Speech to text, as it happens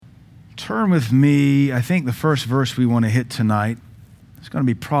Turn with me, I think the first verse we want to hit tonight is going to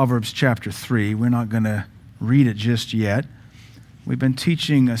be Proverbs chapter 3. We're not going to read it just yet. We've been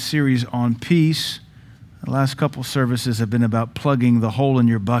teaching a series on peace. The last couple services have been about plugging the hole in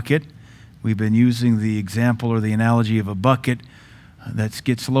your bucket. We've been using the example or the analogy of a bucket that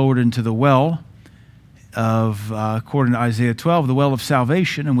gets lowered into the well of, according to Isaiah 12, the well of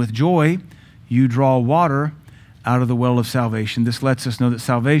salvation, and with joy you draw water out of the well of salvation. This lets us know that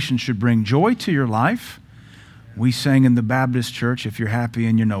salvation should bring joy to your life. We sang in the Baptist church, if you're happy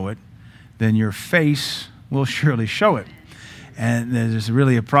and you know it, then your face will surely show it. And there's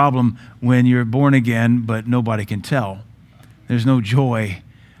really a problem when you're born again, but nobody can tell. There's no joy.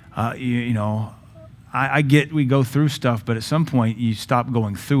 I get we go through stuff, but at some point you stop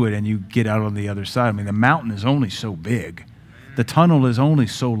going through it and you get out on the other side. I mean, the mountain is only so big. The tunnel is only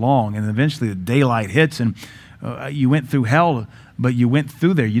so long, and eventually the daylight hits, and you went through hell, but you went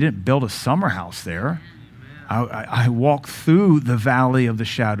through there. You didn't build a summer house there. I walk through the valley of the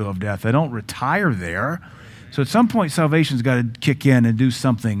shadow of death. I don't retire there. So at some point, salvation's got to kick in and do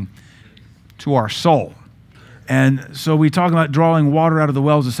something to our soul. And so we talk about drawing water out of the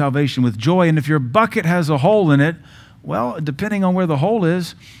wells of salvation with joy. And if your bucket has a hole in it, well, depending on where the hole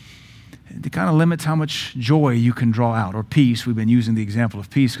is, it kind of limits how much joy you can draw out, or peace. We've been using the example of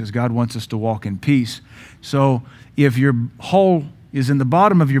peace because God wants us to walk in peace. So if your hole is in the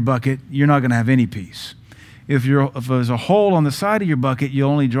bottom of your bucket, you're not going to have any peace. If there's a hole on the side of your bucket, you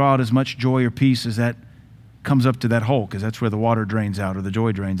only draw out as much joy or peace as that comes up to that hole, because that's where the water drains out or the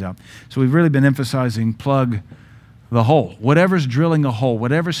joy drains out. So we've really been emphasizing plug the hole. Whatever's drilling a hole,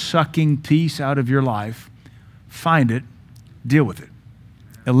 whatever's sucking peace out of your life, find it, deal with it,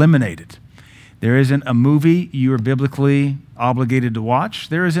 eliminate it. There isn't a movie you are biblically obligated to watch.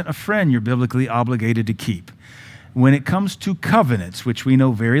 There isn't a friend you're biblically obligated to keep. When it comes to covenants, which we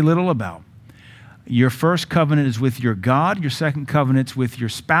know very little about, your first covenant is with your God. Your second covenant's with your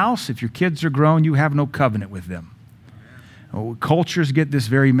spouse. If your kids are grown, you have no covenant with them. Cultures get this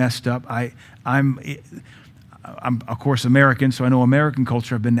very messed up. I'm of course American, so I know American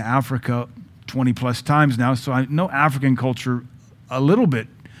culture. I've been to Africa 20 plus times now, so I know African culture a little bit.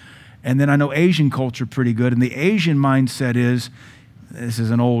 And then I know Asian culture pretty good. And the Asian mindset is, this is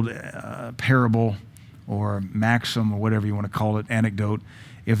an old parable or maxim or whatever you want to call it, anecdote.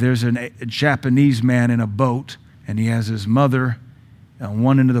 If there's a Japanese man in a boat and he has his mother on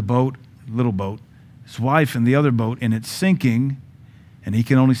one end of the boat, little boat, his wife in the other boat, and it's sinking, and he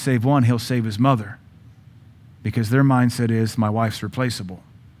can only save one, he'll save his mother, because their mindset is, my wife's replaceable.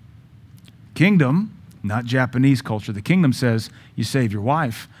 Kingdom, not Japanese culture, the kingdom says you save your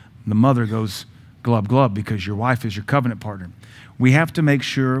wife, the mother goes glub glub, because your wife is your covenant partner. We have to make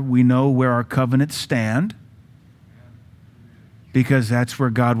sure we know where our covenants stand, because that's where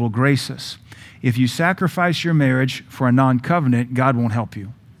God will grace us. If you sacrifice your marriage for a non-covenant, God won't help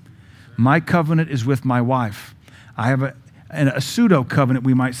you. My covenant is with my wife. I have a pseudo-covenant,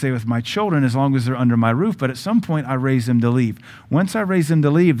 we might say, with my children, as long as they're under my roof, but at some point I raise them to leave. Once I raise them to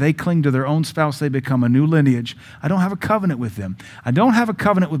leave, they cling to their own spouse, they become a new lineage. I don't have a covenant with them. I don't have a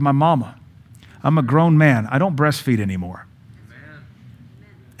covenant with my mama. I'm a grown man. I don't breastfeed anymore. Amen.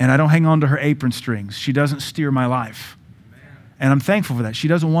 And I don't hang on to her apron strings. She doesn't steer my life. And I'm thankful for that. She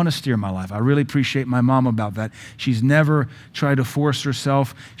doesn't want to steer my life. I really appreciate my mom about that. She's never tried to force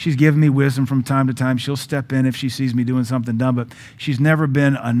herself. She's given me wisdom from time to time. She'll step in if she sees me doing something dumb, but she's never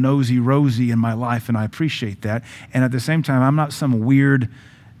been a nosy Rosie in my life, and I appreciate that. And at the same time, I'm not some weird,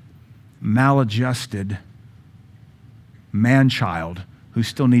 maladjusted man-child who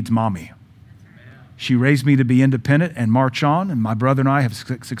still needs mommy. She raised me to be independent and march on, and my brother and I have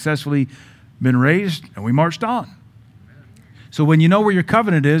successfully been raised, and we marched on. So when you know where your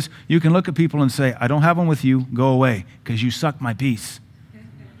covenant is, you can look at people and say, I don't have one with you, go away, because you suck my peace.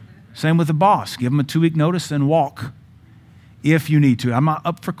 Same with the boss. Give them a 2-week notice and walk if you need to. I'm not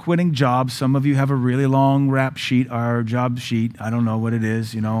up for quitting jobs. Some of you have a really long rap sheet or job sheet. I don't know what it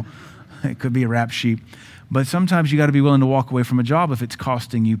is, It could be a rap sheet. But sometimes you got to be willing to walk away from a job if it's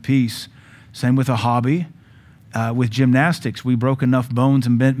costing you peace. Same with a hobby. With gymnastics, we broke enough bones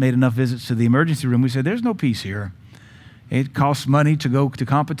and made enough visits to the emergency room. We said, there's no peace here. It costs money to go to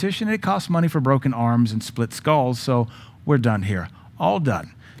competition. It costs money for broken arms and split skulls. So we're done here. All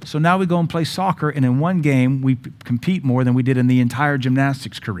done. So now we go and play soccer, and in one game, we compete more than we did in the entire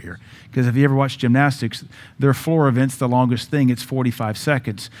gymnastics career. Because if you ever watch gymnastics, their floor events, the longest thing, it's 45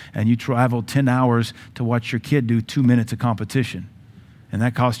 seconds. And you travel 10 hours to watch your kid do 2 minutes of competition. And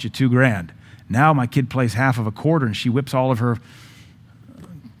that costs you $2,000. Now my kid plays half of a quarter, and she whips all of her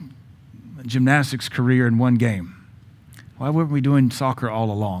gymnastics career in one game. Why weren't we doing soccer all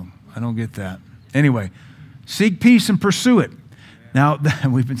along? I don't get that. Anyway, seek peace and pursue it. Now,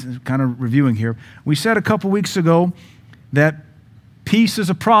 we've been kind of reviewing here. We said a couple weeks ago that peace is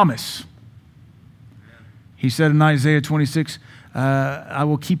a promise. He said in Isaiah 26, I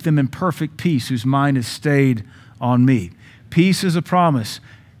will keep them in perfect peace whose mind is stayed on me. Peace is a promise.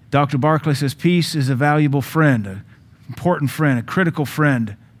 Dr. Barclay says peace is a valuable friend, an important friend, a critical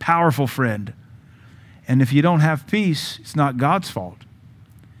friend, powerful friend. And if you don't have peace, it's not God's fault.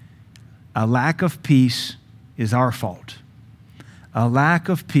 A lack of peace is our fault. A lack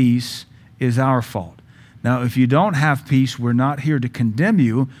of peace is our fault. Now, if you don't have peace, we're not here to condemn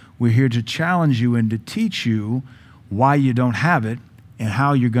you. We're here to challenge you and to teach you why you don't have it and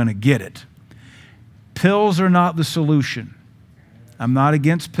how you're going to get it. Pills are not the solution. I'm not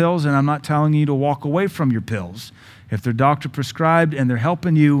against pills, and I'm not telling you to walk away from your pills. If they're doctor prescribed and they're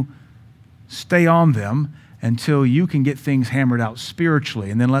helping you, stay on them until you can get things hammered out spiritually,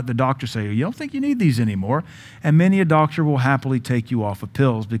 and then let the doctor say, you don't think you need these anymore. And many a doctor will happily take you off of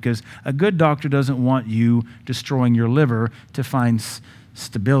pills, because a good doctor doesn't want you destroying your liver to find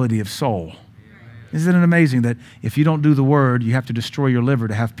stability of soul. Isn't it amazing that if you don't do the word, you have to destroy your liver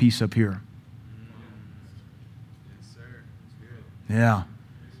to have peace up here? Yes, sir. Yeah.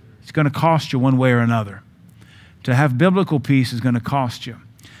 It's going to cost you one way or another. To have biblical peace is going to cost you.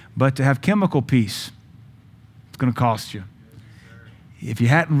 But to have chemical peace, it's going to cost you. If you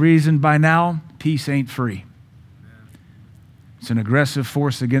hadn't reasoned by now, peace ain't free. It's an aggressive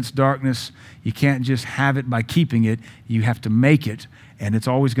force against darkness. You can't just have it by keeping it. You have to make it, and it's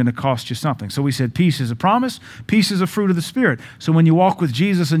always going to cost you something. So we said peace is a promise. Peace is a fruit of the Spirit. So when you walk with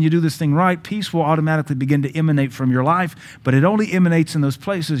Jesus and you do this thing right, peace will automatically begin to emanate from your life, but it only emanates in those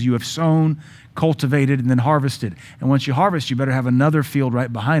places you have sown, cultivated, and then harvested. And once you harvest, you better have another field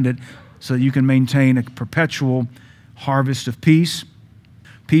right behind it so that you can maintain a perpetual harvest of peace.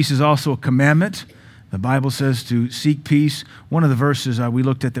 Peace is also a commandment. The Bible says to seek peace. One of the verses we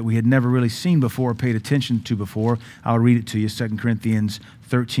looked at that we had never really seen before, paid attention to before, I'll read it to you, 2 Corinthians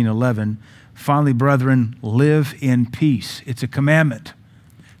 13:11. Finally, brethren, live in peace. It's a commandment.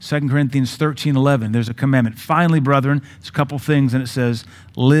 2 Corinthians 13:11, there's a commandment. Finally, brethren, it's a couple things, and it says,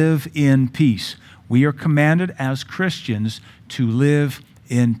 live in peace. We are commanded as Christians to live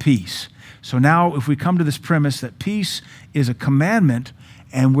in peace. So now if we come to this premise that peace is a commandment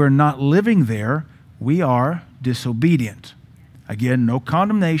and we're not living there, we are disobedient. Again, no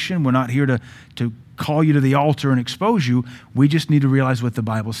condemnation. We're not here to call you to the altar and expose you. We just need to realize what the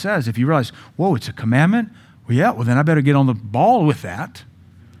Bible says. If you realize, whoa, it's a commandment? Well, yeah, well, then I better get on the ball with that.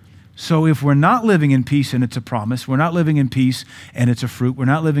 So if we're not living in peace and it's a promise, we're not living in peace and it's a fruit, we're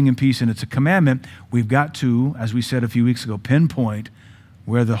not living in peace and it's a commandment, we've got to, as we said a few weeks ago, pinpoint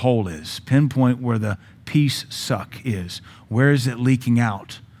where the hole is, pinpoint where the peace suck is. Where is it leaking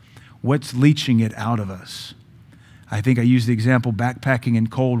out? What's leaching it out of us? I think I used the example backpacking in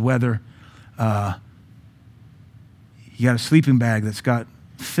cold weather. You got a sleeping bag that's got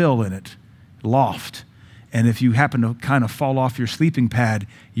fill in it, loft. And if you happen to kind of fall off your sleeping pad,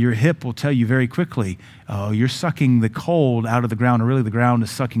 your hip will tell you very quickly, oh, you're sucking the cold out of the ground, or really the ground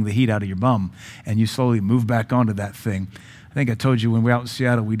is sucking the heat out of your bum. And you slowly move back onto that thing. I think I told you when we were out in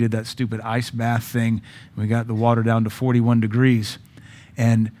Seattle, we did that stupid ice bath thing. We got the water down to 41 degrees.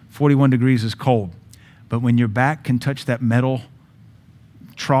 And 41 degrees is cold. But when your back can touch that metal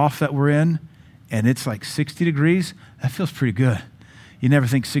trough that we're in, and it's like 60 degrees, that feels pretty good. You never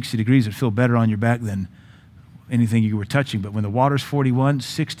think 60 degrees would feel better on your back than anything you were touching. But when the water's 41,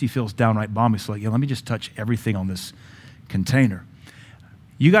 60 feels downright balmy. So like, yeah, let me just touch everything on this container.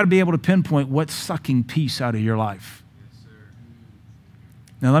 You got to be able to pinpoint what's sucking peace out of your life. Yes, sir.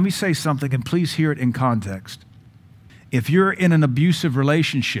 Now let me say something, and please hear it in context. If you're in an abusive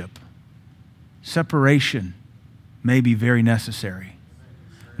relationship, separation may be very necessary.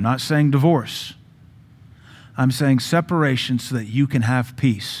 I'm not saying divorce. I'm saying separation so that you can have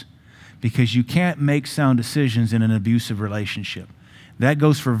peace, because you can't make sound decisions in an abusive relationship. That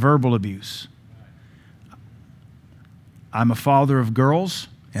goes for verbal abuse. I'm a father of girls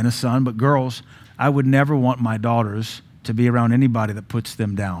and a son, but girls, I would never want my daughters to be around anybody that puts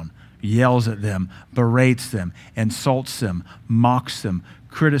them down, yells at them, berates them, insults them, mocks them,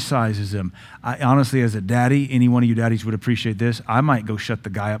 criticizes them. I honestly, as a daddy, any one of you daddies would appreciate this, I might go shut the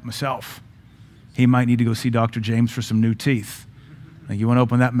guy up myself. He might need to go see Dr. James for some new teeth. Like, you want to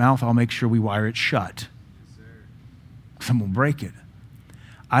open that mouth, I'll make sure we wire it shut. Someone will break it.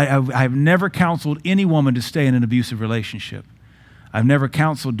 I've never counseled any woman to stay in an abusive relationship. I've never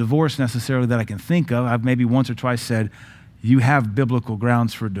counseled divorce necessarily that I can think of. I've maybe once or twice said, you have biblical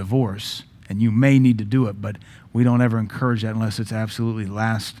grounds for divorce, and you may need to do it, but we don't ever encourage that unless it's absolutely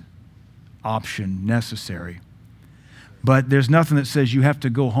last option necessary. But there's nothing that says you have to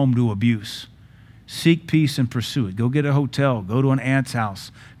go home to abuse. Seek peace and pursue it. Go get a hotel. Go to an aunt's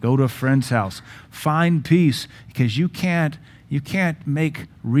house. Go to a friend's house. Find peace, because you can't make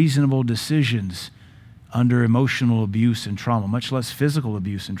reasonable decisions under emotional abuse and trauma, much less physical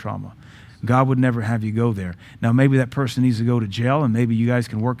abuse and trauma. God would never have you go there. Now, maybe that person needs to go to jail, and maybe you guys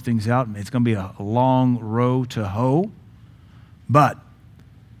can work things out. It's going to be a long row to hoe. But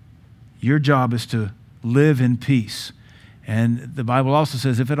your job is to live in peace. And the Bible also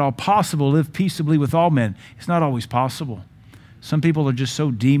says, if at all possible, live peaceably with all men. It's not always possible. Some people are just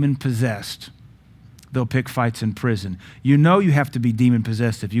so demon-possessed, they'll pick fights in prison. You know you have to be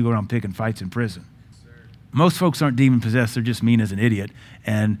demon-possessed if you go around picking fights in prison. Most folks aren't demon-possessed, they're just mean as an idiot.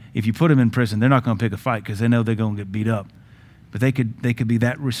 And if you put them in prison, they're not going to pick a fight because they know they're going to get beat up. But they could be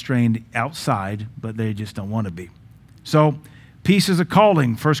that restrained outside, but they just don't want to be. So peace is a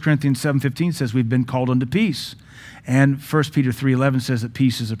calling. 1 Corinthians 7:15 says we've been called unto peace. And 1 Peter 3:11 says that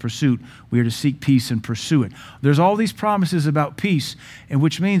peace is a pursuit. We are to seek peace and pursue it. There's all these promises about peace, and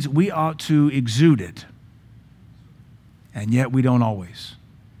which means we ought to exude it. And yet we don't always.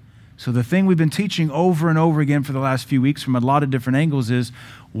 So the thing we've been teaching over and over again for the last few weeks from a lot of different angles is,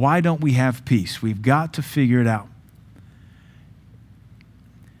 why don't we have peace? We've got to figure it out.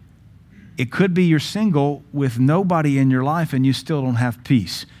 It could be you're single with nobody in your life and you still don't have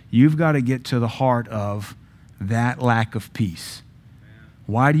peace. You've got to get to the heart of that lack of peace.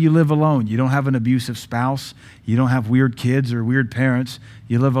 Why do you live alone? You don't have an abusive spouse. You don't have weird kids or weird parents.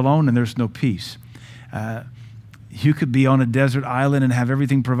 You live alone and there's no peace. You could be on a desert island and have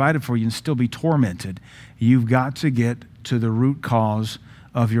everything provided for you and still be tormented. You've got to get to the root cause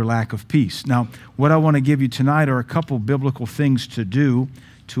of your lack of peace. Now, what I want to give you tonight are a couple biblical things to do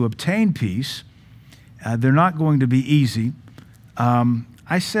to obtain peace. They're not going to be easy.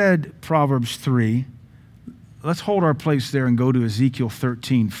 I said Proverbs 3. Let's hold our place there and go to Ezekiel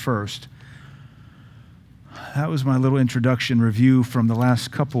 13 first. That was my little introduction review from the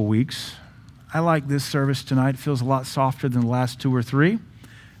last couple weeks. I like this service tonight. It feels a lot softer than the last 2 or 3,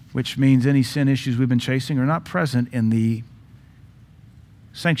 which means any sin issues we've been chasing are not present in the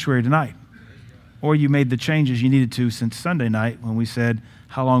sanctuary tonight. Or you made the changes you needed to since Sunday night when we said,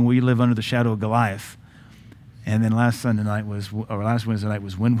 how long will you live under the shadow of Goliath? And then last Wednesday night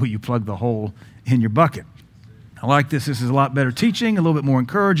was, when will you plug the hole in your bucket? I like this. This is a lot better teaching, a little bit more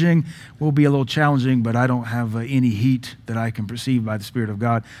encouraging. Will be a little challenging, but I don't have any heat that I can perceive by the Spirit of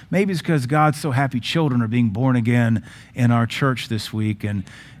God. Maybe it's because God's so happy children are being born again in our church this week, and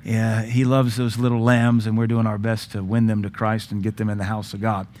He loves those little lambs, and we're doing our best to win them to Christ and get them in the house of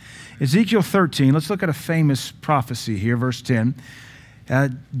God. Ezekiel 13, let's look at a famous prophecy here, verse 10.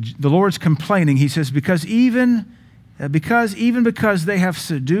 The Lord's complaining. He says, because they have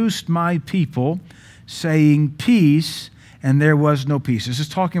seduced my people, saying peace, and there was no peace. This is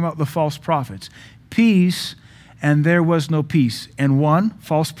talking about the false prophets. Peace, and there was no peace. And one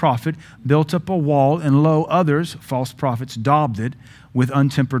false prophet built up a wall, and lo, others, false prophets, daubed it with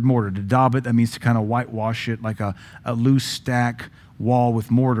untempered mortar. To daub it, that means to kind of whitewash it like a loose stack wall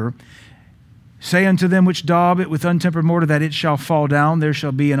with mortar. Say unto them which daub it with untempered mortar that it shall fall down. There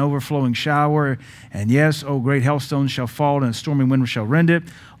shall be an overflowing shower. And yes, O great hailstones shall fall, and a stormy wind shall rend it.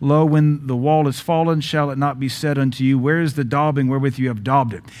 Lo, when the wall is fallen, shall it not be said unto you, where is the daubing wherewith you have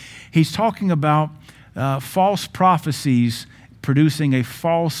daubed it? He's talking about false prophecies producing a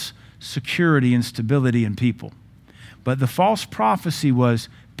false security and stability in people. But the false prophecy was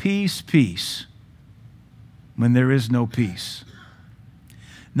peace, peace, when there is no peace.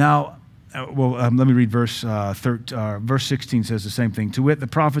 Now, let me read verse 16 says the same thing. To wit, the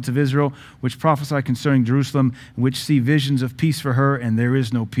prophets of Israel, which prophesy concerning Jerusalem, which see visions of peace for her, and there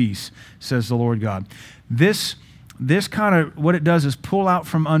is no peace, says the Lord God. This kind of, what it does is pull out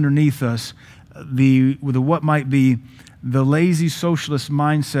from underneath us the what might be the lazy socialist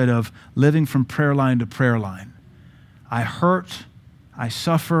mindset of living from prayer line to prayer line. I hurt, I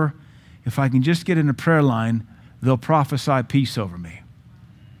suffer. If I can just get in a prayer line, they'll prophesy peace over me.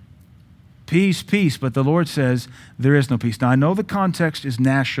 Peace, peace, but the Lord says there is no peace. Now, I know the context is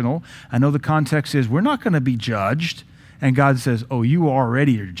national. I know the context is we're not going to be judged. And God says, oh, you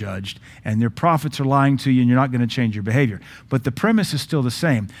already are judged, and their prophets are lying to you, and you're not going to change your behavior. But the premise is still the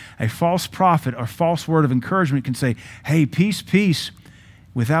same. A false prophet or false word of encouragement can say, hey, peace, peace,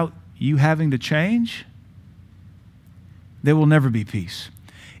 without you having to change, there will never be peace.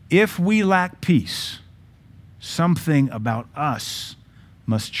 If we lack peace, something about us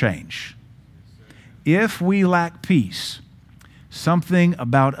must change. If we lack peace, something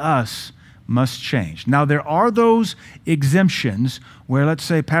about us must change. Now, there are those exemptions where, let's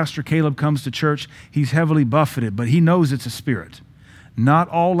say, Pastor Caleb comes to church, he's heavily buffeted, but he knows it's a spirit. Not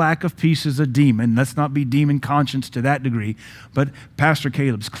all lack of peace is a demon. Let's not be demon conscious to that degree. But Pastor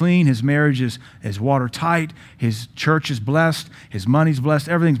Caleb's clean, his marriage is watertight, his church is blessed, his money's blessed,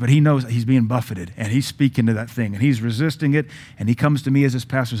 everything's, but he knows he's being buffeted, and he's speaking to that thing, and he's resisting it, and he comes to me as his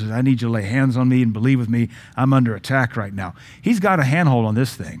pastor and says, I need you to lay hands on me and believe with me. I'm under attack right now. He's got a handhold on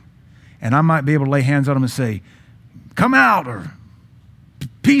this thing, and I might be able to lay hands on him and say, come out, or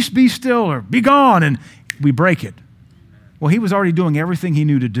peace be still, or be gone, and we break it. Well, he was already doing everything he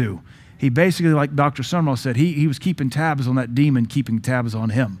knew to do. He basically, like Dr. Summerall said, he was keeping tabs on that demon, keeping tabs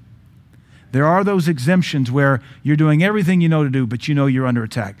on him. There are those exemptions where you're doing everything you know to do, but you know you're under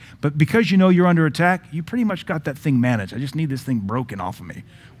attack. But because you know you're under attack, you pretty much got that thing managed. I just need this thing broken off of me.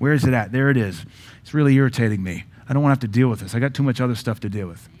 Where is it at? There it is. It's really irritating me. I don't want to have to deal with this. I got too much other stuff to deal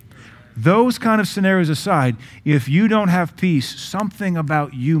with. Those kind of scenarios aside, if you don't have peace, something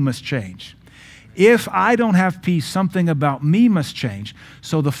about you must change. If I don't have peace, something about me must change.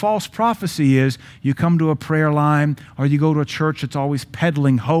 So the false prophecy is you come to a prayer line or you go to a church that's always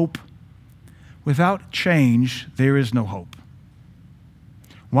peddling hope. Without change, there is no hope.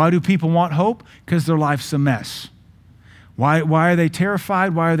 Why do people want hope? Because their life's a mess. Why are they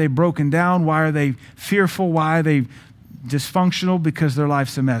terrified? Why are they broken down? Why are they fearful? Why are they dysfunctional? Because their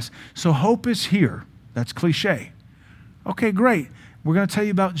life's a mess. So hope is here. That's cliche. Okay, great. We're going to tell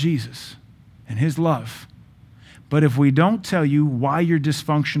you about Jesus and his love. But if we don't tell you why you're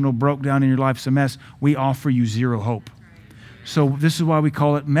dysfunctional, broke down, and your life's a mess, we offer you zero hope. So this is why we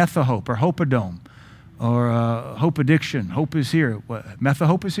call it methahope or hopadome or hope addiction. Hope is here. What,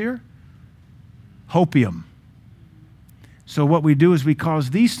 methahope is here? Hopium. So what we do is we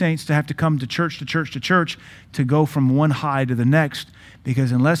cause these saints to have to come to church to church to church to go from one high to the next,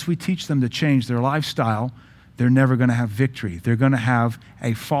 because unless we teach them to change their lifestyle, they're never going to have victory. They're going to have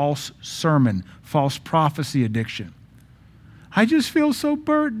a false sermon, false prophecy addiction. I just feel so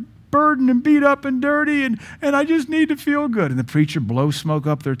burdened and beat up and dirty, and I just need to feel good. And the preacher blows smoke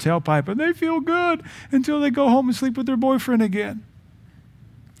up their tailpipe, and they feel good until they go home and sleep with their boyfriend again.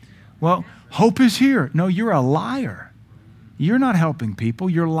 Well, hope is here. No, you're a liar. You're not helping people.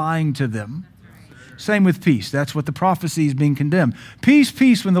 You're lying to them. Same with peace. That's what the prophecy is being condemned. Peace,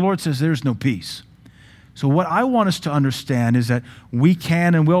 peace, when the Lord says there's no peace. So what I want us to understand is that we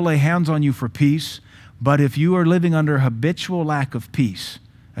can and will lay hands on you for peace, but if you are living under a habitual lack of peace,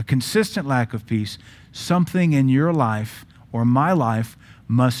 a consistent lack of peace, something in your life or my life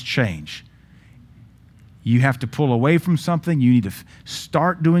must change. You have to pull away from something. You need to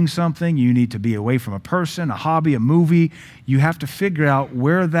start doing something. You need to be away from a person, a hobby, a movie. You have to figure out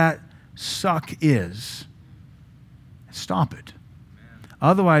where that suck is. Stop it.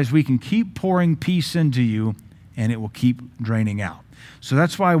 Otherwise, we can keep pouring peace into you, and it will keep draining out. So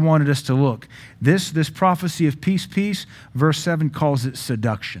that's why I wanted us to look. This prophecy of peace, peace, verse 7 calls it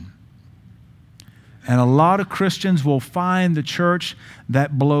seduction. And a lot of Christians will find the church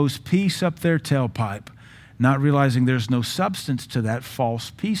that blows peace up their tailpipe, not realizing there's no substance to that false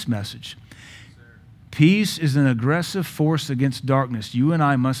peace message. Peace is an aggressive force against darkness. You and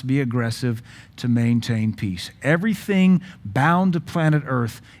I must be aggressive to maintain peace. Everything bound to planet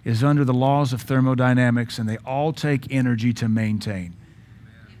Earth is under the laws of thermodynamics, and they all take energy to maintain.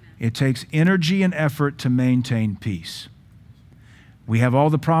 It takes energy and effort to maintain peace. We have all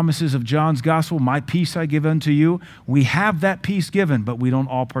the promises of John's gospel, my peace I give unto you. We have that peace given, but we don't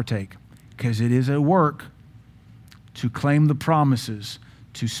all partake, because it is a work to claim the promises,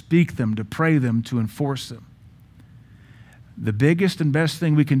 to speak them, to pray them, to enforce them. The biggest and best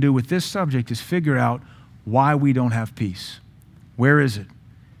thing we can do with this subject is figure out why we don't have peace. Where is it?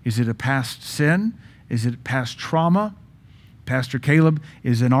 Is it a past sin? Is it past trauma? Pastor Caleb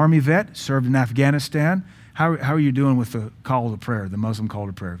is an Army vet, served in Afghanistan. How are you doing with the call to prayer, the Muslim call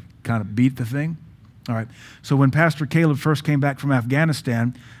to prayer? Kind of beat the thing? All right. So when Pastor Caleb first came back from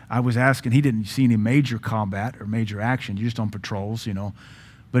Afghanistan, I was asking, he didn't see any major combat or major action. You're just on patrols, you know.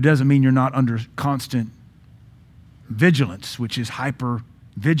 But it doesn't mean you're not under constant vigilance, which is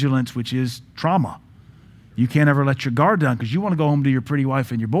hyper-vigilance, which is trauma. You can't ever let your guard down because you want to go home to your pretty wife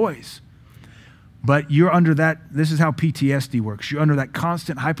and your boys. But you're under that, this is how PTSD works. You're under that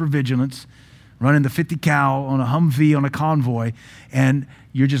constant hyper-vigilance, running the 50 cal on a Humvee on a convoy, and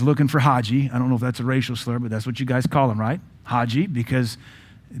you're just looking for Haji. I don't know if that's a racial slur, but that's what you guys call him, right? Haji, because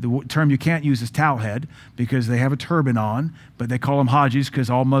the term you can't use is towelhead, because they have a turban on, but they call them Hajis because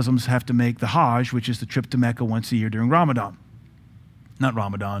all Muslims have to make the Hajj, which is the trip to Mecca once a year during Ramadan. Not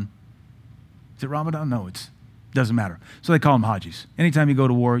Ramadan. Is it Ramadan? No, it's Doesn't matter. So they call them Hajis. Anytime you go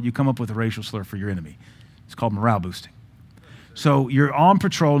to war, you come up with a racial slur for your enemy. It's called morale boosting. So you're on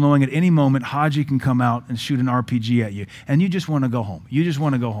patrol knowing at any moment Haji can come out and shoot an RPG at you, and you just want to go home. You just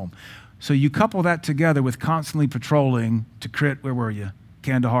want to go home. So you couple that together with constantly patrolling to Tikrit, where were you?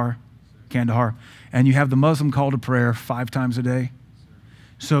 Kandahar. And you have the Muslim call to prayer 5 times a day.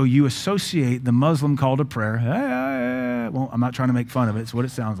 So you associate the Muslim call to prayer. Well, I'm not trying to make fun of it. It's what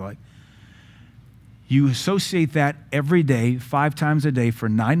it sounds like. You associate that every day, 5 times a day for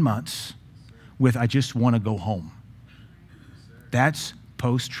 9 months with, I just want to go home. That's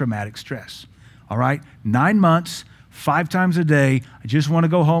post-traumatic stress. All right? 9 months, 5 times a day, I just want to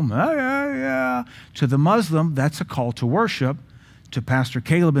go home. To the Muslim, that's a call to worship. To Pastor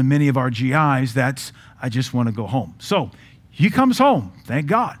Caleb and many of our GIs, that's, I just want to go home. So he comes home, thank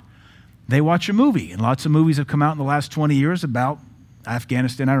God. They watch a movie, and lots of movies have come out in the last 20 years about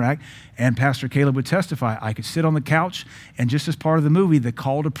Afghanistan, Iraq, and Pastor Caleb would testify, I could sit on the couch, and just as part of the movie, the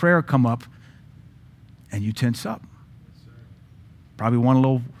call to prayer come up, and you tense up. Probably want a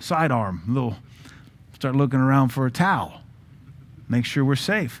little sidearm, start looking around for a towel. Make sure we're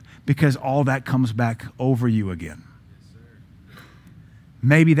safe, because all that comes back over you again.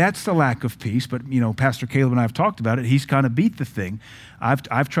 Maybe that's the lack of peace, but Pastor Caleb and I have talked about it. He's kind of beat the thing.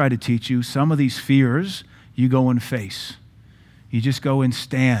 I've tried to teach you some of these fears you go and face. You just go and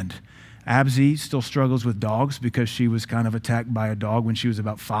stand. Abzi still struggles with dogs because she was kind of attacked by a dog when she was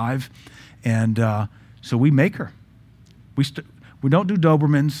about 5. And so we make her. We don't do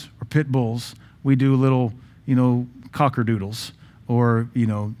Dobermans or pit bulls. We do little, cockerdoodles or,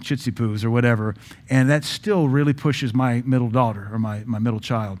 Shih Tzu Poos or whatever. And that still really pushes my middle daughter or my middle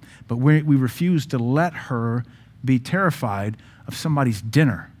child. But we refuse to let her be terrified of somebody's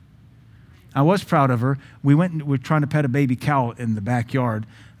dinner. I was proud of her. We were trying to pet a baby cow in the backyard.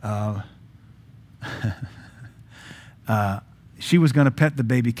 She was going to pet the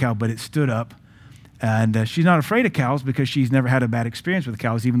baby cow, but it stood up. And she's not afraid of cows because she's never had a bad experience with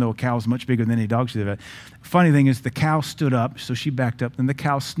cows, even though a cow is much bigger than any dog she's ever had. Funny thing is the cow stood up, so she backed up, and the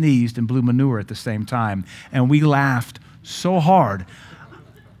cow sneezed and blew manure at the same time. And we laughed so hard.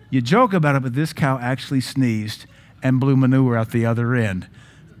 You joke about it, but this cow actually sneezed and blew manure out the other end.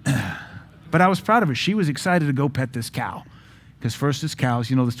 But I was proud of her. She was excited to go pet this cow. Because first it's cows,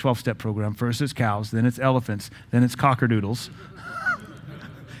 this 12-step program. First it's cows, then it's elephants, then it's cockerdoodles.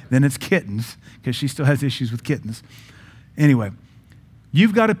 Then it's kittens, because she still has issues with kittens. Anyway,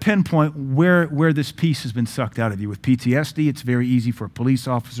 you've got to pinpoint where this peace has been sucked out of you. With PTSD, it's very easy for a police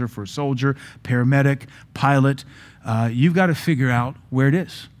officer, for a soldier, paramedic, pilot. You've got to figure out where it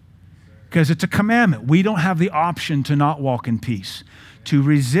is. Because it's a commandment. We don't have the option to not walk in peace. To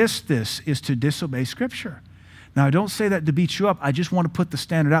resist this is to disobey Scripture. Now, I don't say that to beat you up. I just want to put the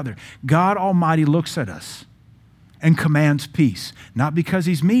standard out there. God Almighty looks at us and commands peace. Not because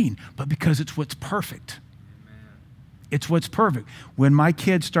he's mean, but because it's what's perfect. Amen. It's what's perfect. When my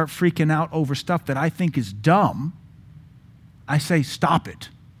kids start freaking out over stuff that I think is dumb, I say, stop it.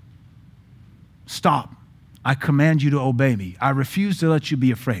 Stop. I command you to obey me. I refuse to let you be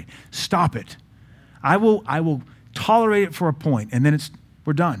afraid. Stop it. I will tolerate it for a point, and then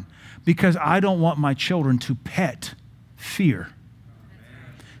we're done. Because I don't want my children to pet fear.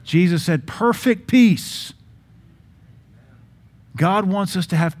 Amen. Jesus said, perfect peace. God wants us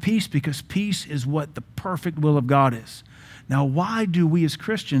to have peace because peace is what the perfect will of God is. Now, why do we as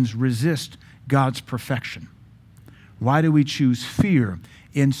Christians resist God's perfection? Why do we choose fear,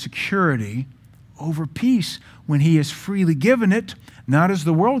 insecurity over peace when he has freely given it, not as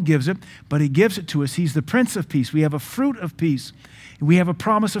the world gives it, but he gives it to us. He's the Prince of Peace. We have a fruit of peace. We have a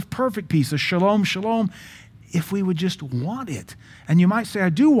promise of perfect peace, a shalom, shalom, if we would just want it. And you might say, I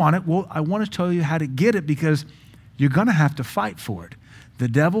do want it. Well, I want to tell you how to get it because you're going to have to fight for it. The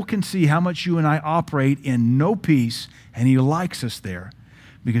devil can see how much you and I operate in no peace, and he likes us there.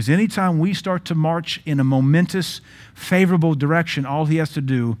 Because anytime we start to march in a momentous, favorable direction, all he has to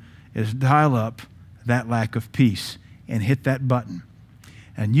do is dial up that lack of peace and hit that button.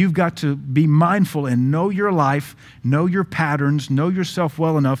 And you've got to be mindful and know your life, know your patterns, know yourself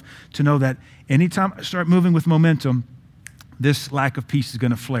well enough to know that anytime I start moving with momentum, this lack of peace is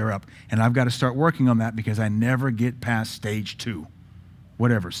going to flare up. And I've got to start working on that because I never get past stage 2.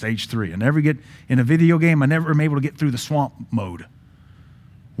 Whatever, stage 3. I never get, in a video game, I never am able to get through the swamp mode.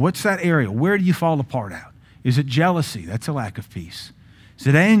 What's that area? Where do you fall apart at? Is it jealousy? That's a lack of peace. Is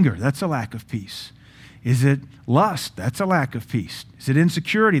it anger? That's a lack of peace. Is it lust? That's a lack of peace. Is it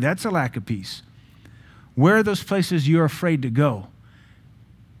insecurity? That's a lack of peace. Where are those places you're afraid to go?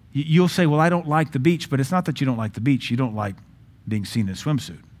 You'll say, well, I don't like the beach, but it's not that you don't like the beach. You don't like being seen in a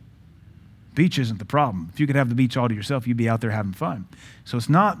swimsuit. Beach isn't the problem. If you could have the beach all to yourself, you'd be out there having fun. So it's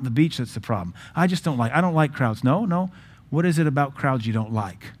not the beach that's the problem. I don't like crowds. No. What is it about crowds you don't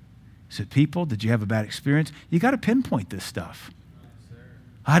like? Is it people? Did you have a bad experience? You got to pinpoint this stuff.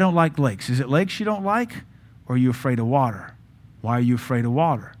 I don't like lakes. Is it lakes you don't like? Or are you afraid of water? Why are you afraid of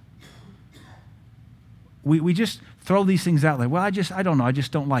water? We just throw these things out like, well, I don't know. I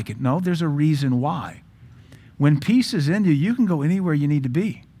just don't like it. No, there's a reason why. When peace is in you, you can go anywhere you need to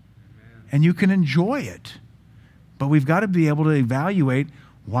be. And you can enjoy it. But we've got to be able to evaluate,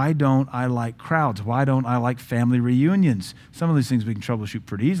 why don't I like crowds? Why don't I like family reunions? Some of these things we can troubleshoot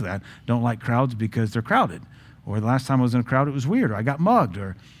pretty easily. I don't like crowds because they're crowded. Or the last time I was in a crowd, it was weird. Or I got mugged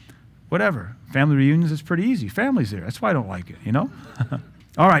or whatever. Family reunions is pretty easy. Family's there. That's why I don't like it, you know?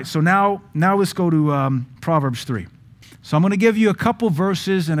 All right, so now let's go to Proverbs 3. So I'm going to give you a couple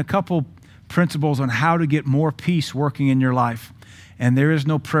verses and a couple principles on how to get more peace working in your life. And there is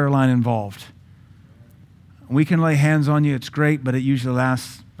no prayer line involved. We can lay hands on you. It's great, but it usually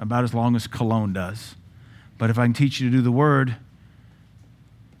lasts about as long as cologne does. But if I can teach you to do the word,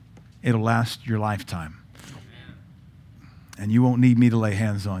 it'll last your lifetime. And you won't need me to lay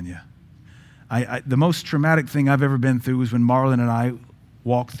hands on you. The most traumatic thing I've ever been through was when Marlon and I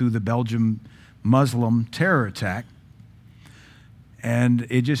walked through the Belgium Muslim terror attack. And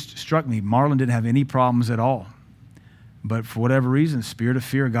it just struck me. Marlon didn't have any problems at all. But for whatever reason, the spirit of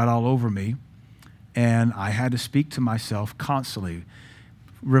fear got all over me. And I had to speak to myself constantly.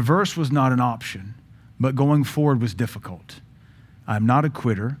 Reverse was not an option, but going forward was difficult. I'm not a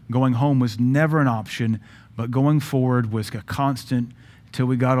quitter. Going home was never an option, but going forward was a constant till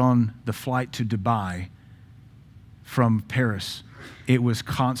we got on the flight to Dubai from Paris. It was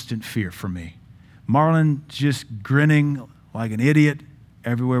constant fear for me. Marlon just grinning like an idiot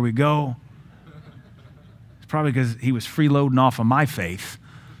everywhere we go. It's probably because he was freeloading off of my faith.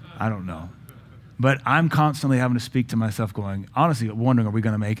 I don't know. But I'm constantly having to speak to myself going, honestly, wondering, are we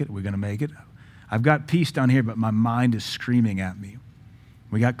going to make it? Are we going to make it? I've got peace down here, but my mind is screaming at me.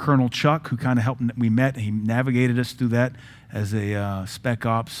 We got Colonel Chuck, who kind of helped. We met. He navigated us through that as a Spec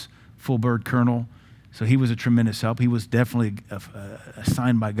Ops full bird colonel. So he was a tremendous help. He was definitely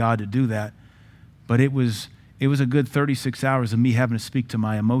assigned by God to do that. But it was a good 36 hours of me having to speak to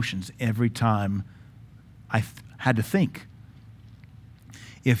my emotions every time I had to think.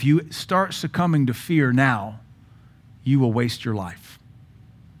 If you start succumbing to fear now, you will waste your life.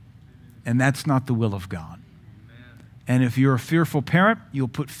 And that's not the will of God. And if you're a fearful parent, you'll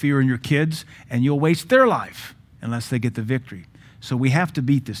put fear in your kids and you'll waste their life unless they get the victory. So we have to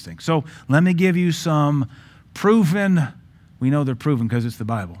beat this thing. So let me give you some proven, we know they're proven because it's the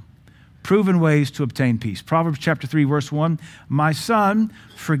Bible, proven ways to obtain peace. Proverbs chapter 3, verse 1, my son,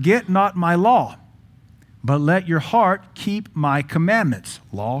 forget not my law, but let your heart keep my commandments.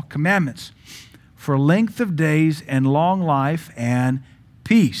 Law, commandments. For length of days and long life and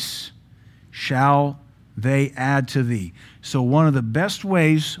peace shall they add to thee. So one of the best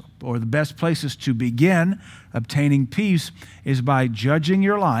ways or the best places to begin obtaining peace is by judging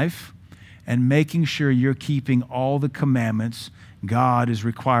your life and making sure you're keeping all the commandments God is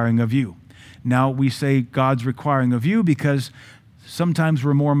requiring of you. Now, we say God's requiring of you because sometimes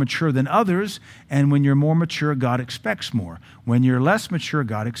we're more mature than others, and when you're more mature, God expects more. When you're less mature,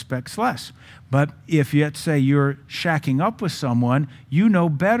 God expects less. But if yet say you're shacking up with someone, you know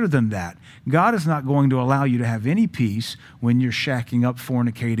better than that. God is not going to allow you to have any peace when you're shacking up,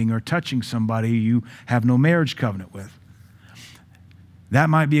 fornicating, or touching somebody you have no marriage covenant with. That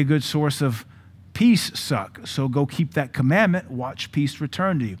might be a good source of peace suck. So go keep that commandment, watch peace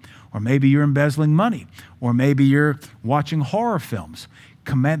return to you. Or maybe you're embezzling money. Or maybe you're watching horror films.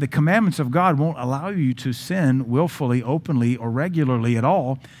 The commandments of God won't allow you to sin willfully, openly, or regularly at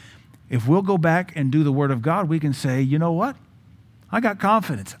all. If we'll go back and do the Word of God, we can say, you know what? I got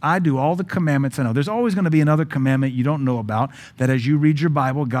confidence. I do all the commandments I know. There's always going to be another commandment you don't know about that as you read your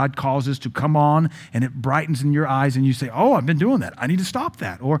Bible, God causes to come on and it brightens in your eyes and you say, oh, I've been doing that. I need to stop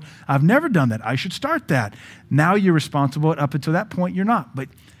that. Or I've never done that. I should start that. Now you're responsible. Up until that point, you're not. But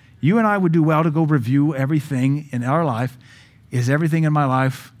you and I would do well to go review everything in our life. Is everything in my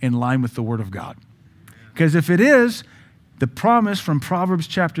life in line with the Word of God? Because if it is, the promise from Proverbs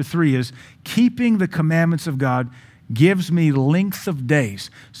chapter 3 is keeping the commandments of God gives me length of days.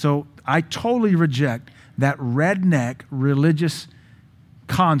 So I totally reject that redneck religious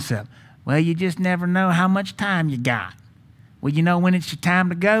concept. Well, you just never know how much time you got. Well, you know when it's your time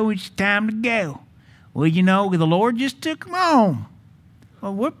to go, it's your time to go. Well, you know, the Lord just took them home.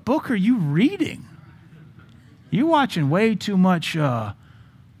 Well, what book are you reading? You're watching way too much,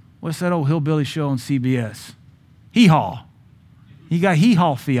 what's that old hillbilly show on CBS? Hee-haw. You got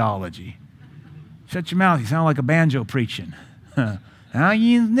hee-haw theology. Shut your mouth. You sound like a banjo preaching. How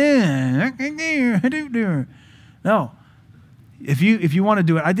you doing? No. If you want to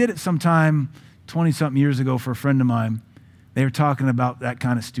do it, I did it sometime 20-something years ago for a friend of mine. They were talking about that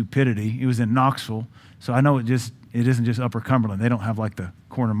kind of stupidity. It was in Knoxville, so I know it isn't just Upper Cumberland. They don't have like the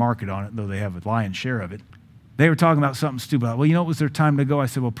corner market on it, though they have a lion's share of it. They were talking about something stupid. Well, it was their time to go. I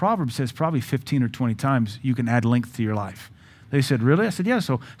said, well, Proverbs says probably 15 or 20 times you can add length to your life. They said, really? I said, yeah.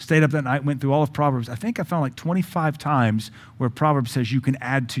 So stayed up that night, went through all of Proverbs. I think I found like 25 times where Proverbs says you can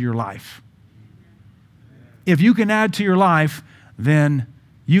add to your life. If you can add to your life, then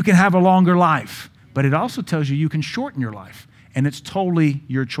you can have a longer life. But it also tells you can shorten your life, and it's totally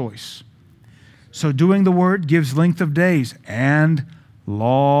your choice. So doing the word gives length of days and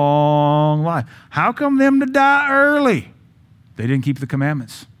long life. How come them to die early? They didn't keep the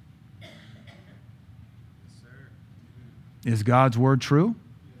commandments. Is God's word true?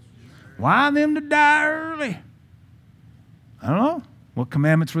 Why them to die early? I don't know. What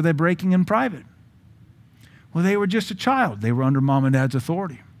commandments were they breaking in private? Well, they were just a child. They were under mom and dad's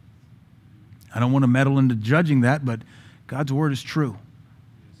authority. I don't want to meddle into judging that, but God's word is true.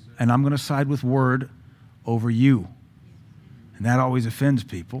 And I'm going to side with word over you. And that always offends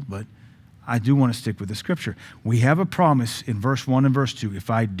people, but I do want to stick with the scripture. We have a promise in verse 1 and verse 2.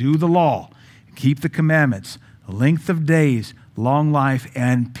 If I do the law, keep the commandments, length of days, long life,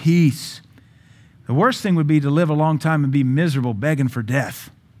 and peace. The worst thing would be to live a long time and be miserable, begging for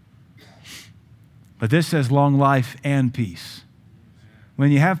death. But this says long life and peace.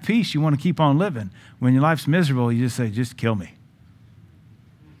 When you have peace, you want to keep on living. When your life's miserable, you just say, just kill me.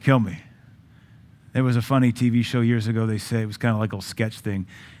 Kill me. There was a funny TV show years ago. They say, it was kind of like a little sketch thing.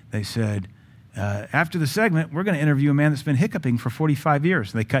 They said, after the segment, we're going to interview a man that's been hiccuping for 45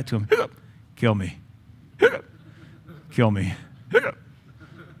 years. And they cut to him, hiccup, kill me. Hiccup, kill me. Hiccup,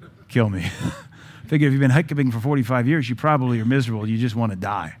 kill me. Figure if you've been hiccuping for 45 years, you probably are miserable. You just want to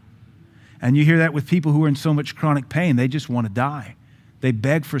die. And you hear that with people who are in so much chronic pain, they just want to die. They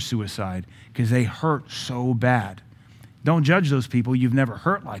beg for suicide because they hurt so bad. Don't judge those people. You've never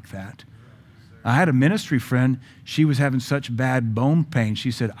hurt like that. I had a ministry friend. She was having such bad bone pain.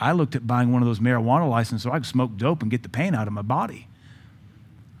 She said, I looked at buying one of those marijuana licenses so I could smoke dope and get the pain out of my body.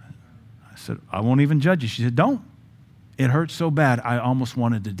 I said, I won't even judge you. She said, don't. It hurts so bad, I almost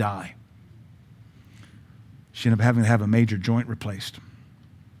wanted to die. She ended up having to have a major joint replaced.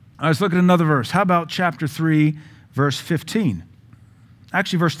 Let's look at another verse. How about chapter 3, verse 15?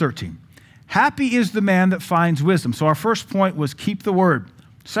 Actually, verse 13. Happy is the man that finds wisdom. So our first point was keep the word.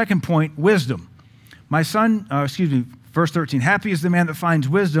 Second point, wisdom. Verse 13. Happy is the man that finds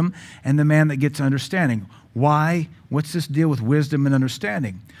wisdom and the man that gets understanding. Why? What's this deal with wisdom and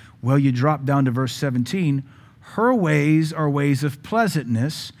understanding? Well, you drop down to verse 17. Her ways are ways of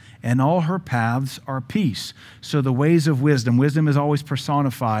pleasantness, and all her paths are peace. So the ways of wisdom is always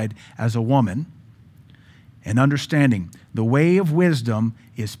personified as a woman. And understanding, the way of wisdom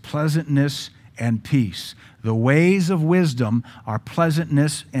is pleasantness and peace. The ways of wisdom are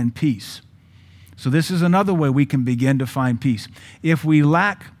pleasantness and peace. So this is another way we can begin to find peace. If we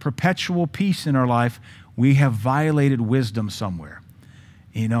lack perpetual peace in our life, we have violated wisdom somewhere.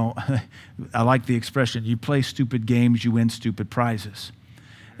 You know, I like the expression, you play stupid games, you win stupid prizes.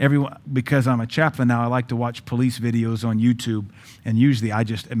 Because I'm a chaplain now, I like to watch police videos on YouTube, and usually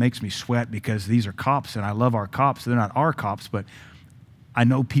it makes me sweat because these are cops, and I love our cops. They're not our cops, but I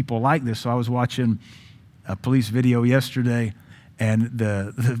know people like this. So I was watching a police video yesterday, and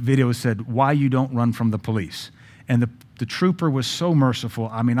the video said, why you don't run from the police. And the trooper was so merciful.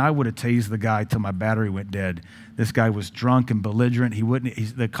 I mean, I would have tased the guy till my battery went dead. This guy was drunk and belligerent.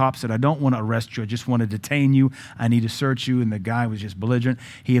 The cop said, I don't want to arrest you. I just want to detain you. I need to search you. And the guy was just belligerent.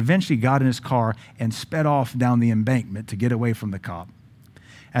 He eventually got in his car and sped off down the embankment to get away from the cop.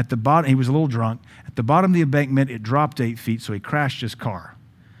 At the bottom, he was a little drunk. At the bottom of the embankment, it dropped 8 feet, so he crashed his car.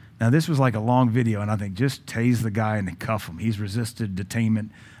 Now, this was like a long video, and I think just tase the guy and then cuff him. He's resisted detainment.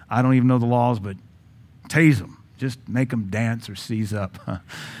 I don't even know the laws, but tase him. Just make him dance or seize up.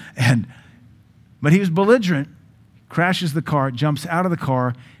 But he was belligerent, crashes the car, jumps out of the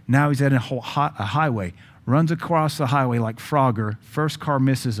car. Now he's at a highway, runs across the highway like Frogger. First car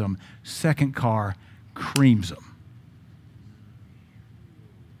misses him. Second car creams him.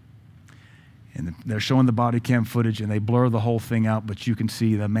 And they're showing the body cam footage, and they blur the whole thing out, but you can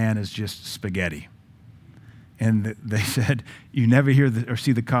see the man is just spaghetti. And they said, you never hear or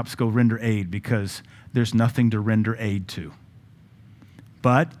see the cops go render aid because there's nothing to render aid to.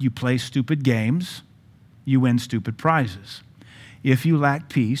 But you play stupid games, you win stupid prizes. If you lack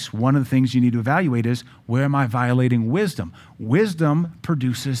peace, one of the things you need to evaluate is, where am I violating wisdom? Wisdom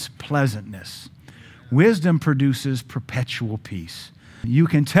produces pleasantness. Wisdom produces perpetual peace. You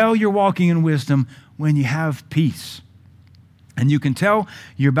can tell you're walking in wisdom when you have peace. And you can tell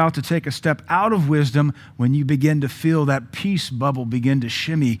you're about to take a step out of wisdom when you begin to feel that peace bubble begin to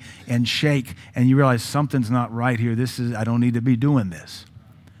shimmy and shake, and you realize something's not right here. I don't need to be doing this.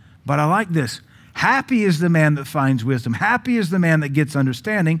 But I like this. Happy is the man that finds wisdom. Happy is the man that gets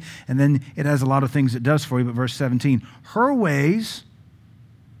understanding. And then it has a lot of things it does for you. But verse 17, her ways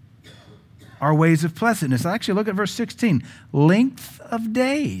are ways of pleasantness. Actually, look at verse 16, length of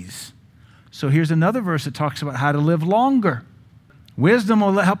days. So here's another verse that talks about how to live longer. Wisdom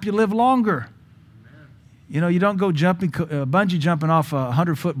will help you live longer. You know, you don't go bungee jumping off a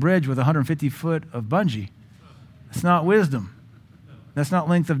 100-foot bridge with 150 foot of bungee. That's not wisdom. That's not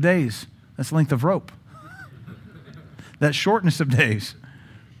length of days. That's length of rope. That's shortness of days.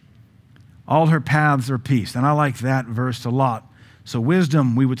 All her paths are peace. And I like that verse a lot. So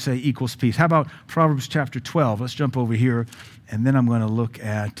wisdom, we would say, equals peace. How about Proverbs chapter 12? Let's jump over here, and then I'm going to look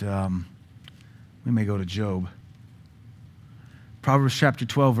at, we may go to Job. Proverbs chapter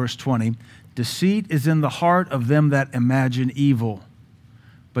 12, verse 20. Deceit is in the heart of them that imagine evil,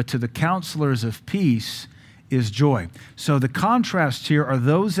 but to the counselors of peace is joy. So the contrast here are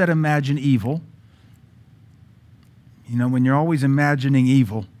those that imagine evil. You know, when you're always imagining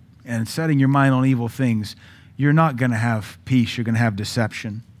evil and setting your mind on evil things, you're not going to have peace. You're going to have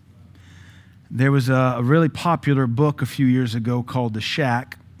deception. There was a really popular book a few years ago called The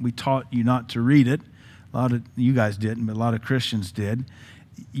Shack. We taught you not to read it. A lot of you guys didn't, but a lot of Christians did.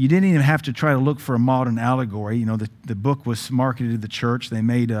 You didn't even have to try to look for a modern allegory. You know, the book was marketed to the church. They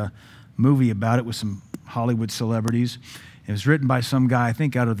made a movie about it with some Hollywood celebrities. It was written by some guy, I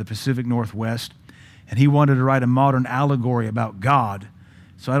think, out of the Pacific Northwest, and he wanted to write a modern allegory about God.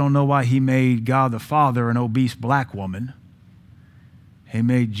 So I don't know why he made God the Father an obese black woman. He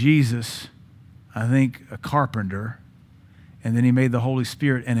made Jesus, I think, a carpenter, and then he made the Holy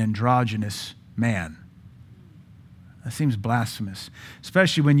Spirit an androgynous man. That seems blasphemous,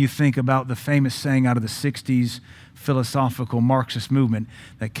 especially when you think about the famous saying out of the 60s philosophical Marxist movement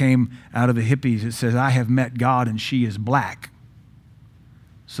that came out of the hippies. It says, I have met God and she is black.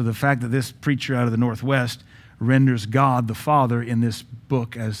 So the fact that this preacher out of the Northwest renders God the Father in this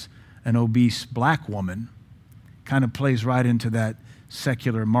book as an obese black woman kind of plays right into that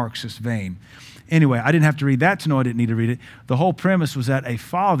secular Marxist vein. Anyway, I didn't have to read that to know I didn't need to read it. The whole premise was that a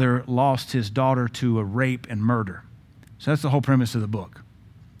father lost his daughter to a rape and murder. So that's the whole premise of the book.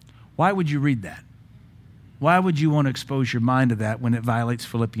 Why would you read that? Why would you want to expose your mind to that when it violates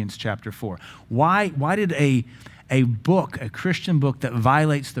Philippians chapter 4? Why did a book, a Christian book that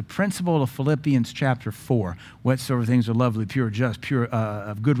violates the principle of Philippians chapter 4, whatsoever things are lovely, pure, just, pure,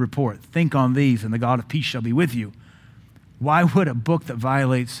 of good report, think on these and the God of peace shall be with you. Why would a book that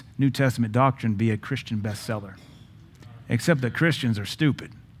violates New Testament doctrine be a Christian bestseller? Except that Christians are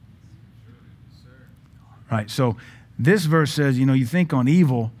stupid. Right, so this verse says, you know, you think on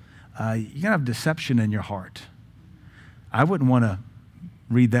evil, you're going to have deception in your heart. I wouldn't want to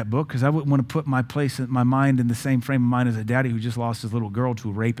read that book because I wouldn't want to put my mind in the same frame of mind as a daddy who just lost his little girl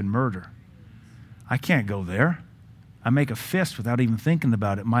to rape and murder. I can't go there. I make a fist without even thinking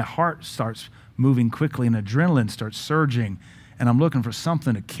about it. My heart starts moving quickly and adrenaline starts surging, and I'm looking for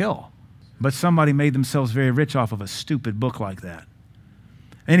something to kill. But somebody made themselves very rich off of a stupid book like that.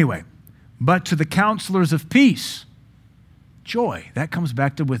 Anyway, but to the counselors of peace, joy. That comes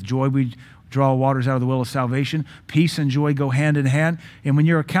back to with joy we draw waters out of the well of salvation. Peace and joy go hand in hand. And when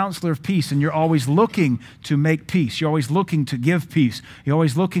you're a counselor of peace and you're always looking to make peace, you're always looking to give peace, you're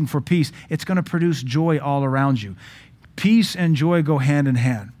always looking for peace, it's going to produce joy all around you. Peace and joy go hand in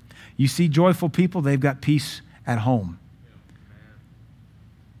hand. You see joyful people, they've got peace at home.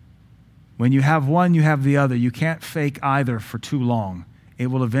 When you have one, you have the other. You can't fake either for too long. It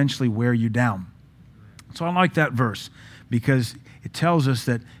will eventually wear you down. So I like that verse because it tells us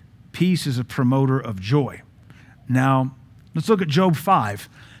that peace is a promoter of joy. Now, let's look at Job 5.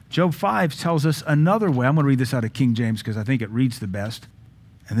 Job 5 tells us another way. I'm going to read this out of King James because I think it reads the best.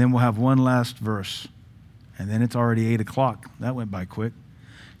 And then we'll have one last verse. And then it's already 8 o'clock. That went by quick.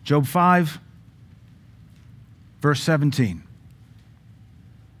 Job 5, verse 17.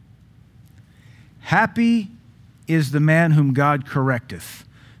 Happy is the man whom God correcteth.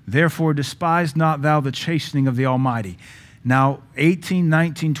 Therefore despise not thou the chastening of the Almighty. Now, 18,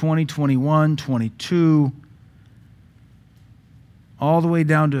 19, 20, 21, 22, all the way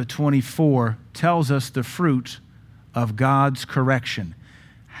down to 24 tells us the fruit of God's correction.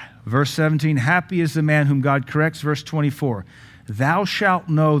 Verse 17, happy is the man whom God corrects. Verse 24, thou shalt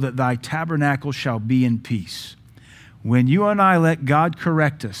know that thy tabernacle shall be in peace. When you and I let God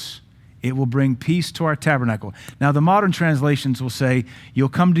correct us, It will bring peace to our tabernacle. Now, the modern translations will say, you'll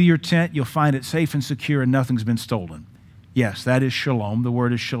come to your tent, you'll find it safe and secure, and nothing's been stolen. Yes, that is shalom. The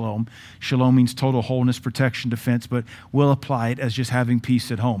word is shalom. Shalom means total wholeness, protection, defense, but we'll apply it as just having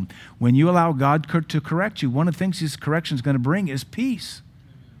peace at home. When you allow God to correct you, one of the things his correction is going to bring is peace.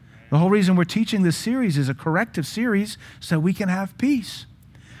 The whole reason we're teaching this series is a corrective series so we can have peace.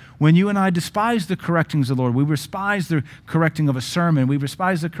 When you and I despise the correctings of the Lord, we despise the correcting of a sermon, we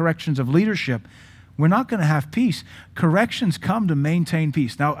despise the corrections of leadership, we're not going to have peace. Corrections come to maintain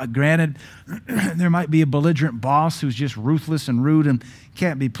peace. Now, granted, there might be a belligerent boss who's just ruthless and rude and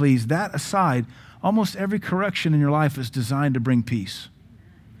can't be pleased. That aside, almost every correction in your life is designed to bring peace.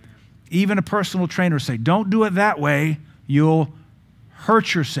 Even a personal trainer will say, don't do it that way, you'll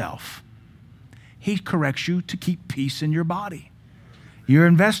hurt yourself. He corrects you to keep peace in your body. Your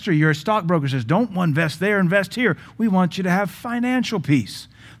investor, your stockbroker says, don't invest there, invest here. We want you to have financial peace.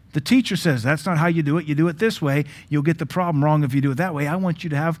 The teacher says, that's not how you do it this way. You'll get the problem wrong if you do it that way. I want you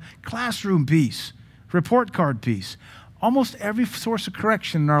to have classroom peace, report card peace. Almost every source of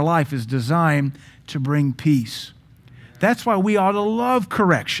correction in our life is designed to bring peace. That's why we ought to love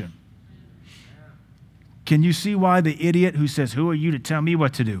correction. Can you see why the idiot who says, who are you to tell me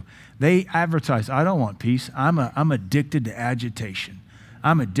what to do? They advertise, I don't want peace. I'm addicted to agitation.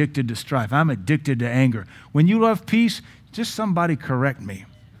 I'm addicted to strife. I'm addicted to anger. When you love peace, just somebody correct me.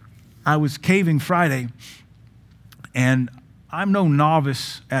 I was caving Friday, and I'm no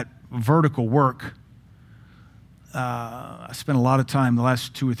novice at vertical work. I spent a lot of time the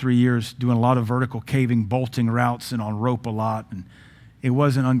last 2 or 3 years doing a lot of vertical caving, bolting routes, and on rope a lot. And it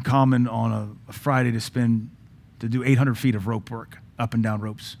wasn't uncommon on a Friday to do 800 feet of rope work, up and down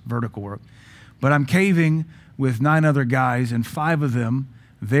ropes, vertical work. But I'm caving with 9 other guys, and 5 of them,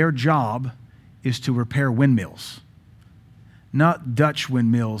 their job is to repair windmills. Not Dutch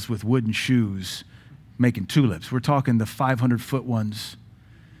windmills with wooden shoes making tulips. We're talking the 500-foot ones.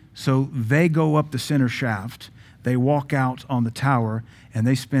 So they go up the center shaft, they walk out on the tower, and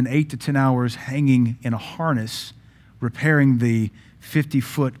they spend 8 to 10 hours hanging in a harness repairing the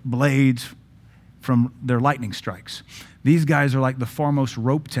 50-foot blades from their lightning strikes. These guys are like the foremost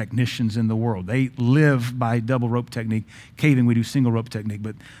rope technicians in the world. They live by double rope technique. Caving, we do single rope technique,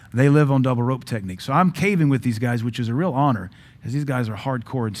 but they live on double rope technique. So I'm caving with these guys, which is a real honor, because these guys are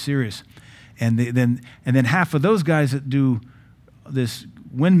hardcore and serious. And then half of those guys that do this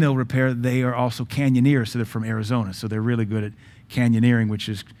windmill repair, they are also canyoneers, so they're from Arizona. So they're really good at canyoneering, which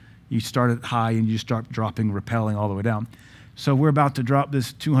is you start at high and you start dropping, rappelling all the way down. So we're about to drop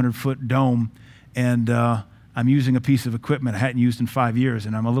this 200-foot dome, and I'm using a piece of equipment I hadn't used in 5 years,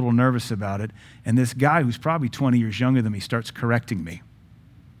 and I'm a little nervous about it. And this guy who's probably 20 years younger than me starts correcting me.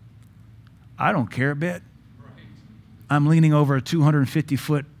 I don't care a bit. I'm leaning over a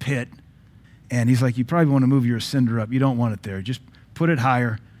 250-foot pit, and he's like, you probably want to move your ascender up. You don't want it there. Just put it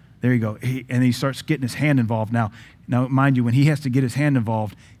higher. There you go. And he starts getting his hand involved. Now, mind you, when he has to get his hand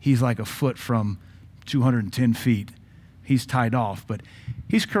involved, he's like a foot from 210 feet. He's tied off, but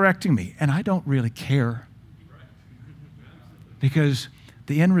he's correcting me, and I don't really care because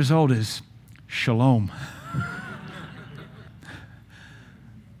the end result is shalom.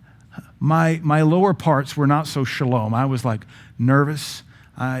 My lower parts were not so shalom. I was like nervous.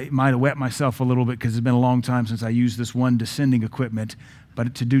 I might have wet myself a little bit because it's been a long time since I used this one descending equipment.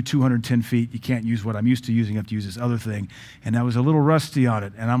 But to do 210 feet, you can't use what I'm used to using. You have to use this other thing. And I was a little rusty on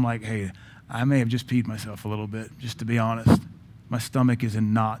it. And I'm like, hey, I may have just peed myself a little bit, just to be honest. My stomach is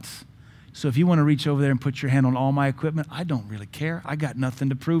in knots. So if you want to reach over there and put your hand on all my equipment, I don't really care. I got nothing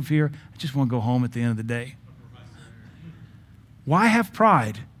to prove here. I just want to go home at the end of the day. Why have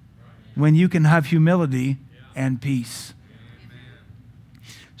pride when you can have humility and peace?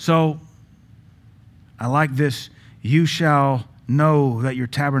 So I like this. You shall know that your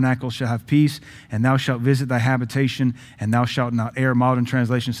tabernacle shall have peace, and thou shalt visit thy habitation, and thou shalt not err. Modern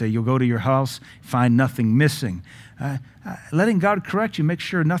translation say you'll go to your house, find nothing missing. Letting God correct you, make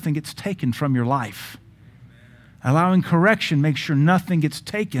sure nothing gets taken from your life. Allowing correction, make sure nothing gets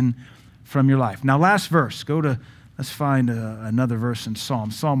taken from your life. Now, last verse. Let's find another verse in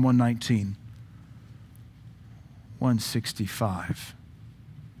Psalm 119, 165.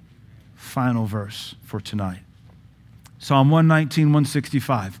 Final verse for tonight. Psalm 119,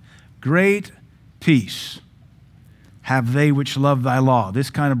 165. Great peace have they which love thy law. This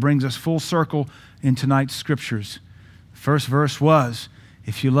kind of brings us full circle in tonight's scriptures. First verse was,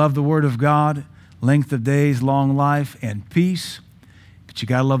 if you love the word of God, length of days, long life, and peace. But you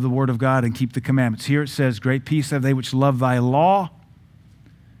got to love the word of God and keep the commandments. Here it says, great peace have they which love thy law,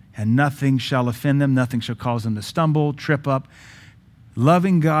 and nothing shall offend them, nothing shall cause them to stumble, trip up.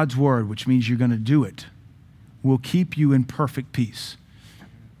 Loving God's word, which means you're going to do it, will keep you in perfect peace.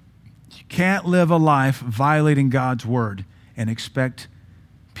 You can't live a life violating God's word and expect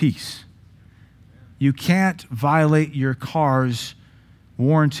peace. You can't violate your car's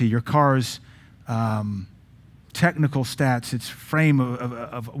warranty, your car's technical stats, its frame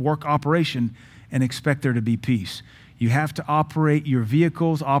of work operation, and expect there to be peace. You have to operate your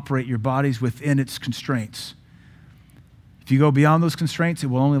vehicles, operate your bodies within its constraints. If you go beyond those constraints, it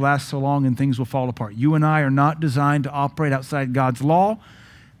will only last so long and things will fall apart. You and I are not designed to operate outside God's law.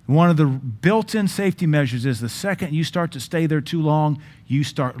 One of the built-in safety measures is the second you start to stay there too long, you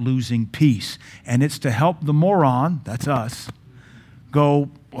start losing peace. And it's to help the moron, that's us, go,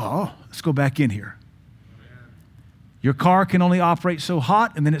 well, let's go back in here. Your car can only operate so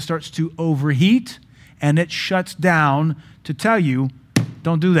hot, and then it starts to overheat, and it shuts down to tell you,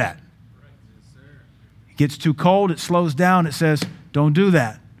 don't do that. It gets too cold, it slows down, it says, don't do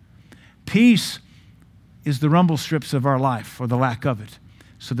that. Peace is the rumble strips of our life, or the lack of it.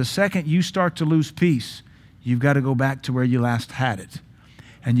 So the second you start to lose peace, you've got to go back to where you last had it.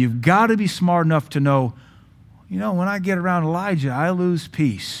 And you've got to be smart enough to know, when I get around Elijah, I lose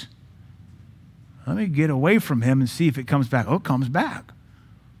peace. Let me get away from him and see if it comes back. Oh, it comes back.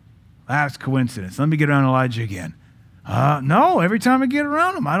 That's coincidence. Let me get around Elijah again. No, every time I get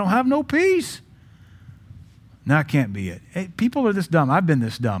around him, I don't have no peace. That can't be it. Hey, people are this dumb. I've been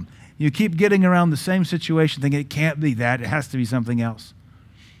this dumb. You keep getting around the same situation thinking it can't be that. It has to be something else.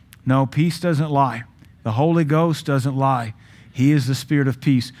 No, peace doesn't lie. The Holy Ghost doesn't lie. He is the Spirit of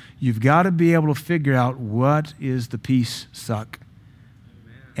peace. You've got to be able to figure out what is the peace suck.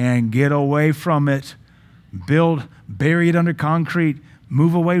 And get away from it. Bury it under concrete.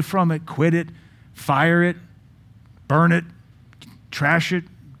 Move away from it. Quit it. Fire it. Burn it. Trash it.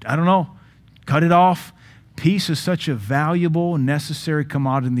 I don't know. Cut it off. Peace is such a valuable and necessary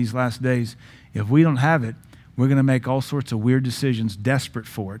commodity in these last days. If we don't have it, we're going to make all sorts of weird decisions, desperate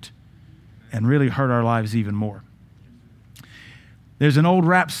for it, and really hurt our lives even more. There's an old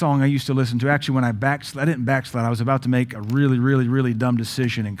rap song I used to listen to. Actually, when I didn't backslide. I was about to make a really, really, really dumb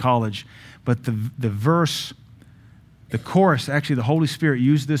decision in college. But the verse, the chorus, actually the Holy Spirit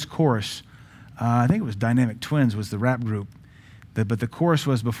used this chorus. I think it was Dynamic Twins was the rap group. But the chorus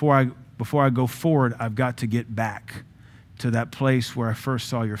was, before I go forward, I've got to get back to that place where I first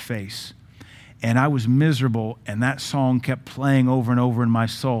saw your face. And I was miserable, and that song kept playing over and over in my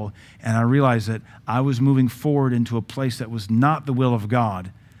soul. And I realized that I was moving forward into a place that was not the will of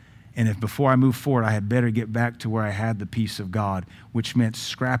God. And if before I moved forward, I had better get back to where I had the peace of God, which meant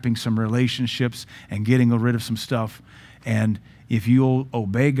scrapping some relationships and getting rid of some stuff. And if you'll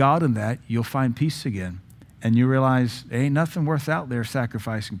obey God in that, you'll find peace again. And you realize there ain't nothing worth out there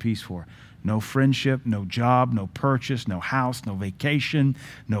sacrificing peace for. No friendship, no job, no purchase, no house, no vacation,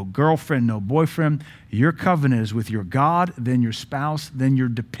 no girlfriend, no boyfriend. Your covenant is with your God, then your spouse, then your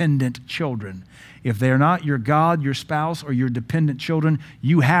dependent children. If they're not your God, your spouse, or your dependent children,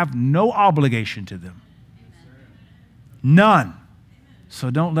 you have no obligation to them. None. So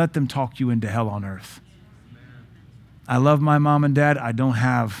don't let them talk you into hell on earth. I love my mom and dad. I don't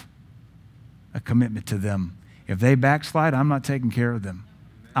have a commitment to them. If they backslide, I'm not taking care of them.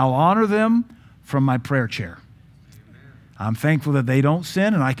 I'll honor them from my prayer chair. I'm thankful that they don't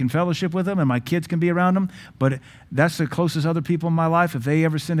sin and I can fellowship with them and my kids can be around them, but that's the closest other people in my life. If they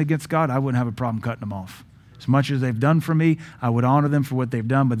ever sin against God, I wouldn't have a problem cutting them off. As much as they've done for me, I would honor them for what they've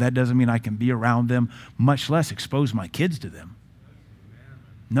done, but that doesn't mean I can be around them, much less expose my kids to them.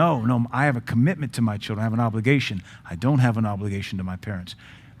 No, I have a commitment to my children. I have an obligation. I don't have an obligation to my parents,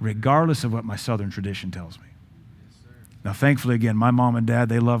 regardless of what my Southern tradition tells me. Now, thankfully, again, my mom and dad,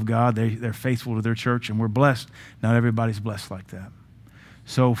 they love God. They're faithful to their church, and we're blessed. Not everybody's blessed like that.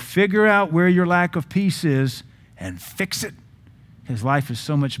 So figure out where your lack of peace is and fix it. Because life is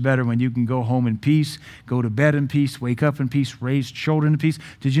so much better when you can go home in peace, go to bed in peace, wake up in peace, raise children in peace.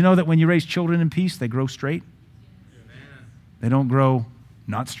 Did you know that when you raise children in peace, they grow straight? Amen. They don't grow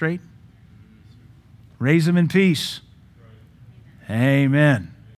not straight. Raise them in peace. Amen.